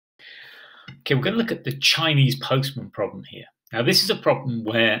Okay, we're going to look at the Chinese postman problem here. Now, this is a problem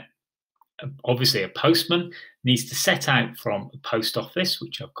where obviously a postman needs to set out from a post office,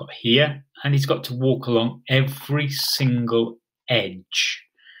 which I've got here, and he's got to walk along every single edge.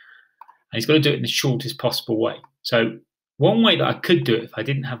 And he's got to do it in the shortest possible way. So one way that I could do it if I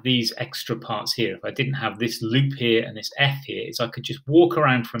didn't have these extra parts here, if I didn't have this loop here and this F here, is I could just walk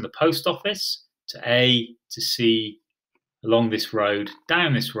around from the post office to A to C, along this road,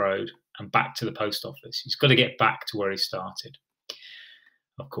 down this road, and back to the post office. He's got to get back to where he started.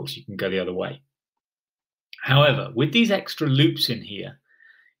 Of course, you can go the other way. However, with these extra loops in here,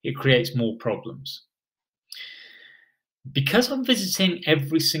 it creates more problems. Because I'm visiting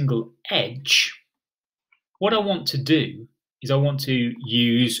every single edge, what I want to do is I want to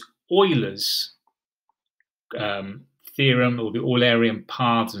use Euler's theorem, or the Eulerian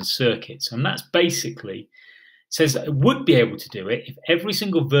paths and circuits. And that's basically says that I would be able to do it if every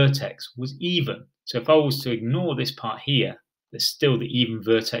single vertex was even. So if I was to ignore this part here, there's still the even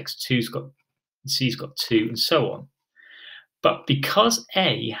vertex. C's got 2, and so on. But because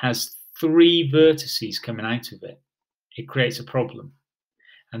A has 3 vertices coming out of it, it creates a problem.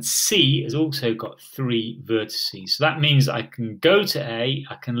 And C has also got 3 vertices. So that means I can go to A,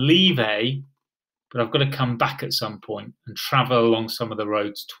 I can leave A, but I've got to come back at some point and travel along some of the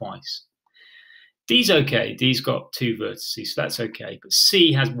roads twice. D's okay, D's got 2 vertices, so that's okay. But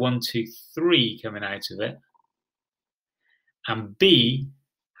C has 1, 2, 3 coming out of it. And B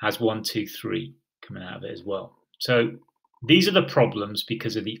has 1, 2, 3 coming out of it as well. So these are the problems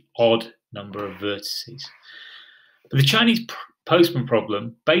because of the odd number of vertices. But the Chinese postman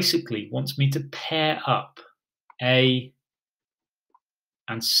problem basically wants me to pair up A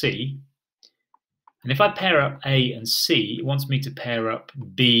and C. And if I pair up A and C, it wants me to pair up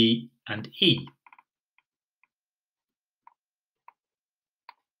B and E.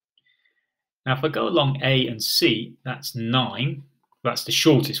 Now, if I go along A and C, that's 9. That's the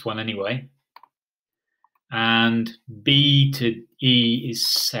shortest one anyway. And B to E is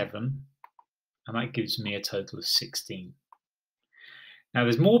 7. And that gives me a total of 16. Now,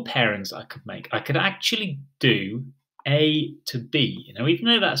 there's more pairings I could make. I could actually do A to B. Even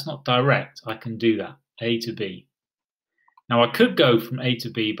though that's not direct, I can do that, A to B. Now, I could go from A to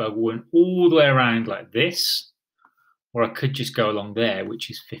B by going all the way around like this, or I could just go along there,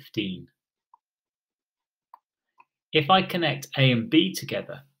 which is 15. If I connect A and B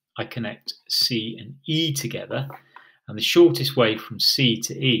together, I connect C and E together, and the shortest way from C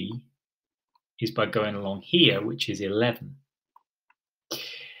to E is by going along here, which is 11.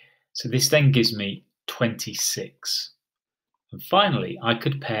 So this then gives me 26. And finally, I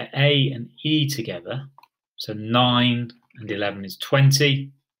could pair A and E together. So 9 and 11 is 20,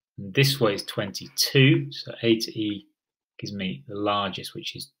 and this way is 22. So A to E gives me the largest,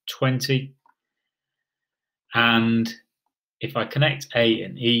 which is 20. And if I connect A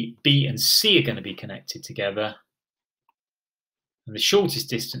and E, B and C are going to be connected together. And the shortest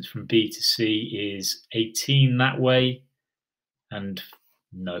distance from B to C is 18 that way. And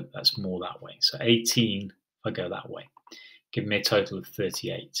no, that's more that way. So 18 if I go that way, give me a total of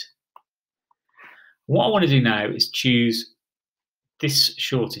 38. What I want to do now is choose this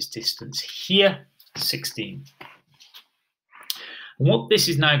shortest distance here, 16. And what this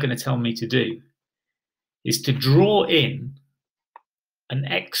is now going to tell me to do is to draw in an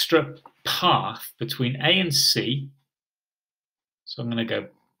extra path between A and C. So I'm going to go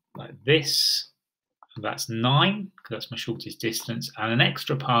like this, and that's 9, because that's my shortest distance, and an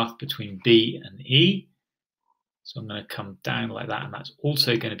extra path between B and E. So I'm going to come down like that, and that's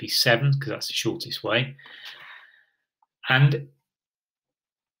also going to be 7, because that's the shortest way. And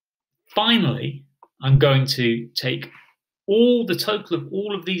finally, I'm going to take the total of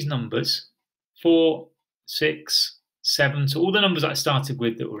all of these numbers, 4, 6, 7, so all the numbers I started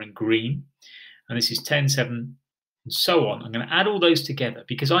with that were in green, and this is 10, 7, and so on. I'm going to add all those together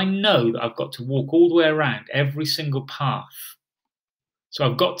because I know that I've got to walk all the way around every single path. So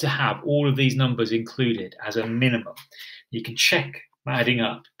I've got to have all of these numbers included as a minimum. You can check adding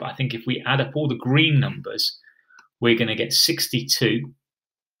up, but I think if we add up all the green numbers, we're going to get 62.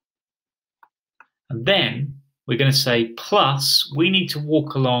 And then we're going to say plus, we need to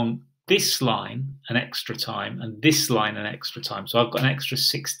walk along this line an extra time and this line an extra time. So I've got an extra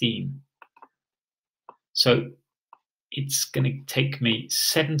 16. So it's going to take me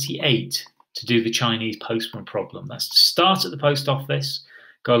 78 to do the Chinese postman problem. That's to start at the post office,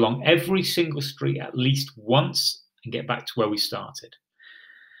 go along every single street at least once, and get back to where we started.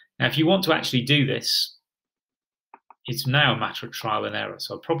 Now, if you want to actually do this, it's now a matter of trial and error.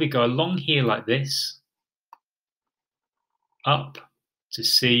 So I'll probably go along here like this, up to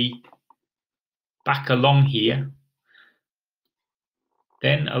C, back along here,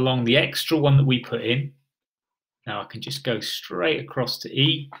 then along the extra one that we put in. Now I can just go straight across to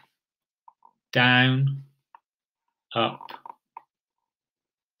E, down, up,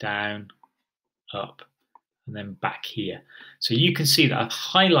 down, up, and then back here. So you can see that I've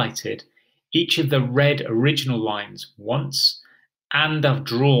highlighted each of the red original lines once, and I've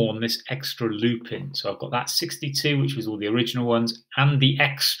drawn this extra loop in. So I've got that 62, which was all the original ones, and the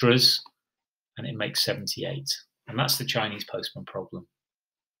extras, and it makes 78. And that's the Chinese postman problem.